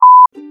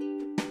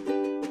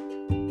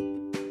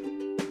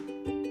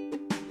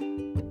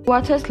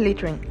What is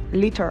littering?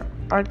 Litter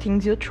are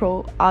things you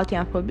throw out in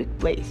a public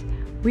place.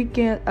 We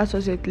can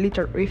associate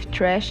litter with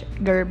trash,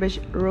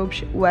 garbage,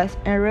 rubbish, waste,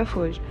 and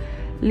refuse.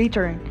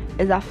 Littering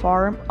is a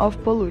form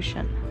of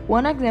pollution.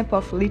 One example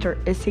of litter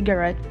is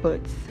cigarette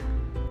butts.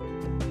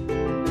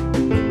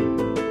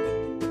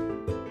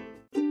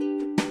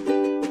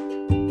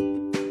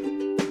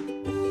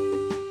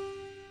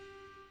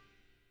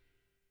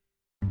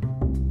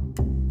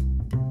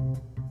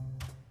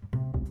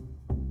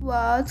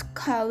 What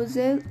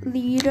causes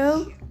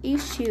litter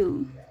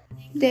issue?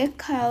 The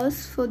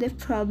cause for the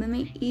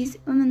problem is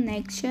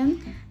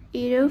inaction,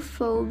 either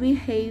foul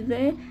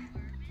behavior,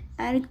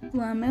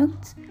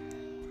 arguments.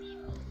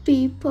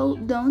 People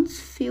don't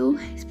feel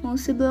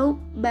responsible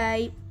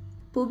by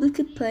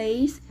public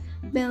place,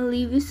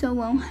 believe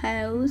someone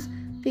else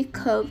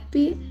pick up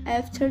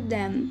after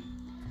them.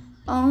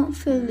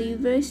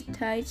 Unfamiliar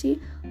start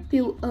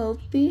pile up.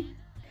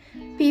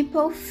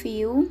 People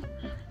feel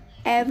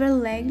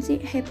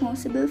everlasting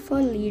responsible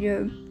for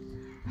litter.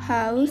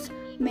 How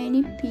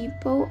many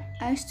people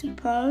ask to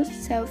pour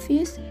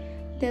selfies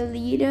the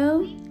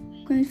litter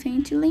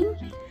confidently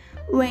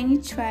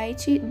when try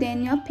to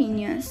their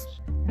opinions.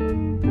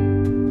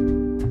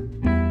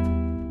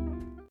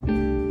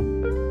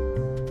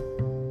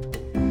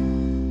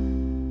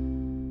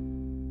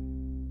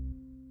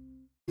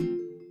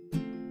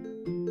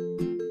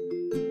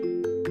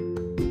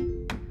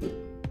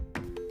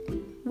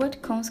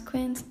 What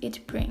consequence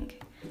it brings?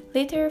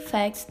 Litter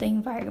affects the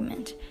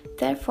environment,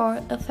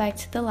 therefore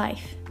affects the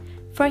life.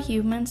 For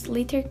humans,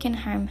 litter can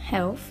harm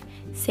health,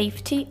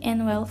 safety,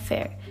 and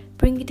welfare,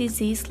 bring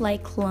disease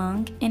like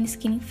lung and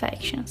skin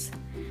infections.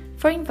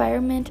 For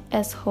environment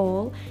as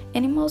whole,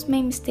 animals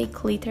may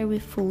mistake litter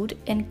with food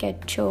and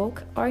get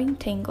choked or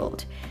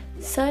entangled.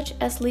 Such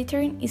as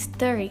littering is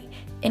dirty,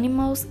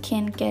 animals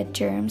can get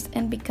germs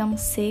and become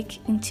sick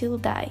until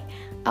die.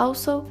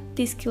 Also,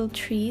 this kills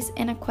trees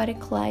and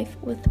aquatic life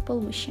with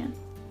pollution.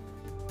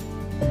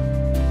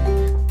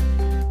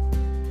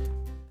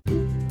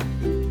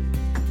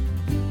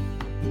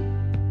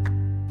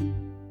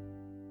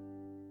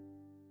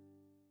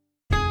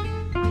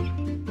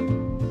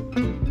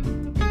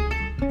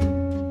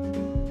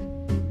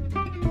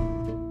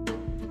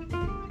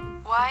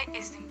 Why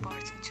is it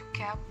important to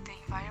keep the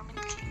environment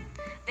clean?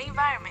 The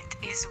environment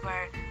is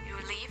where you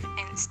live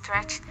and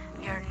stretch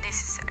your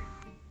necessary.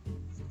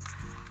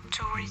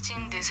 To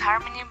retain this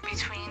harmony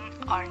between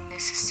our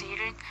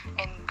necessary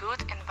and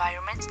good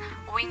environment,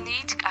 we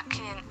need a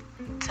clean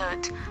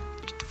thought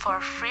for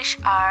fresh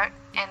air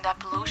and a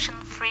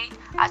pollution-free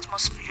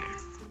atmosphere.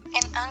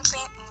 An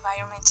unclean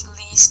environment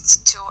leads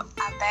to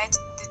a bad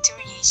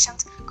deterioration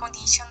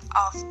condition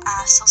of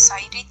a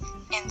society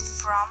and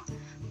from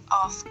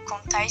of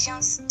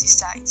contagious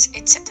diseases,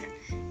 etc.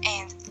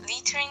 And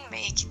littering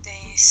make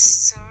the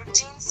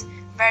surroundings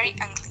very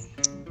unclean.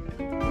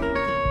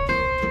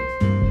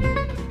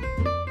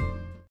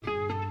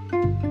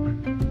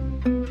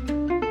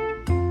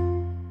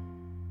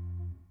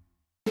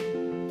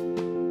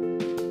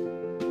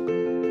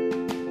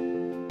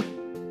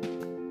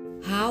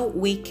 How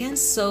we can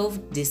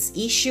solve this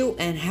issue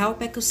and help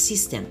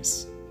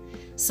ecosystems.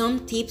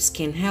 Some tips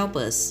can help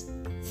us.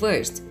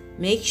 First,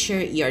 make sure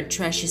your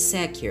trash is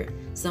secure.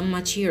 Some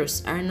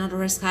materials are not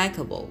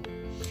recyclable.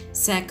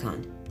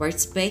 Second,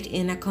 participate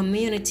in a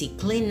community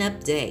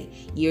cleanup day.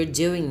 You're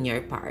doing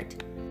your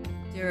part.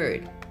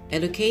 Third,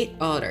 educate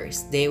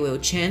others. They will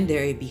change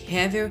their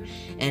behavior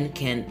and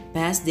can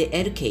pass the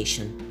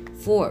education.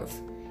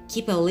 Fourth,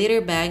 keep a litter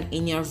bag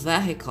in your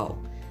vehicle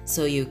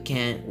so you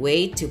can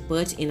wait to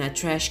put in a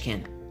trash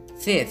can.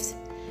 Fifth,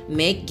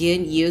 make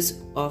good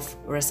use of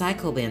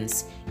recycle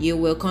bins. You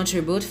will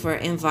contribute for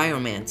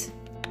environment.